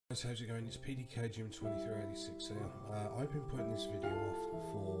How's it going? It's PDKGym2386 here. I've been putting this video off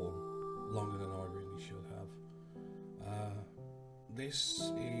for longer than I really should have.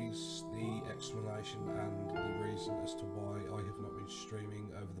 This is the explanation and the reason as to why I have not been streaming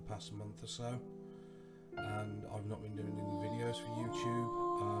over the past month or so, and I've not been doing any videos for YouTube.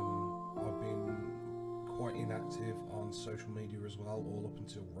 I've been quite inactive on social media as well, all up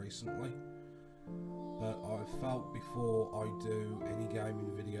until recently. But I've felt before I do any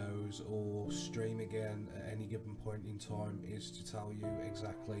gaming videos or stream again at any given point in time is to tell you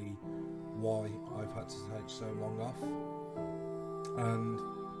exactly why I've had to take so long off. And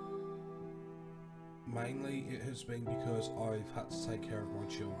mainly it has been because I've had to take care of my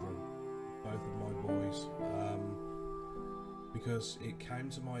children, both of my boys, because it came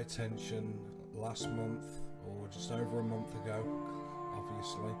to my attention last month, or just over a month ago,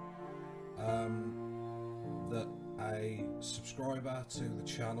 obviously, that a subscriber to the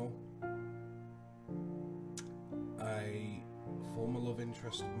channel, a former love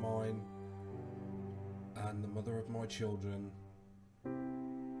interest of mine and the mother of my children,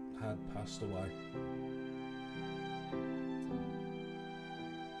 had passed away.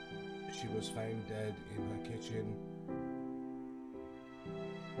 She was found dead in her kitchen,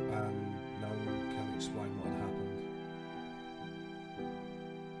 and no one can explain what happened.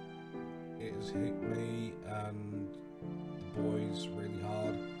 It has hit me and the boys really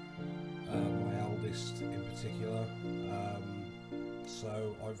hard, my eldest in particular,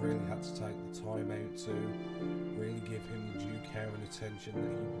 so I've really had to take the time out to really give him the due care and attention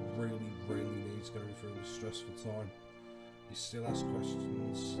that he really needs going through this stressful time. He still asks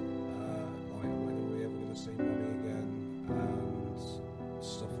questions like, when are we ever going to see Mummy again, and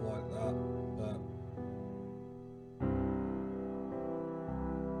stuff like that. But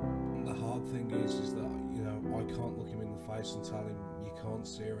the hard thing is that, you know, I can't look him in the face and tell him, you can't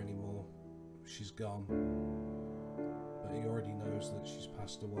see her anymore, she's gone. But he already knows that she's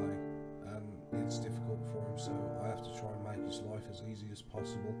passed away, and it's difficult for him, so I have to try and make his life as easy as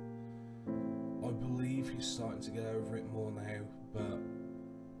possible. I believe he's starting to get over it more now, but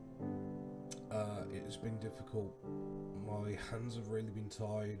it has been difficult. My hands have really been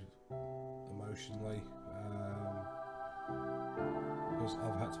tied emotionally, because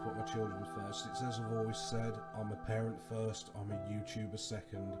I've had to put my children first. It's as I've always said, I'm a parent first, I'm a YouTuber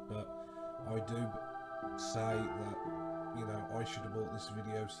second, but I do say that, you know, I should have brought this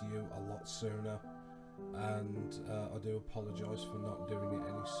video to you a lot sooner, and I do apologise for not doing it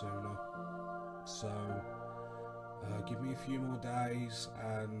any sooner. So give me a few more days,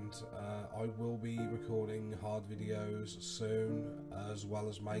 and I will be recording hard videos soon, as well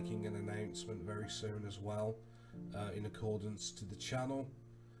as making an announcement very soon as well, in accordance to the channel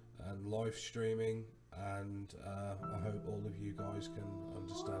and live streaming, and I hope all of you guys can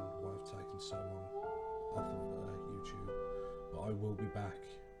understand why I've taken so long off of YouTube, but I will be back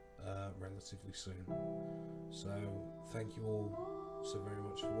relatively soon. So thank you all so very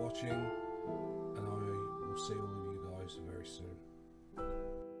much for watching, and I will see all of you guys very soon.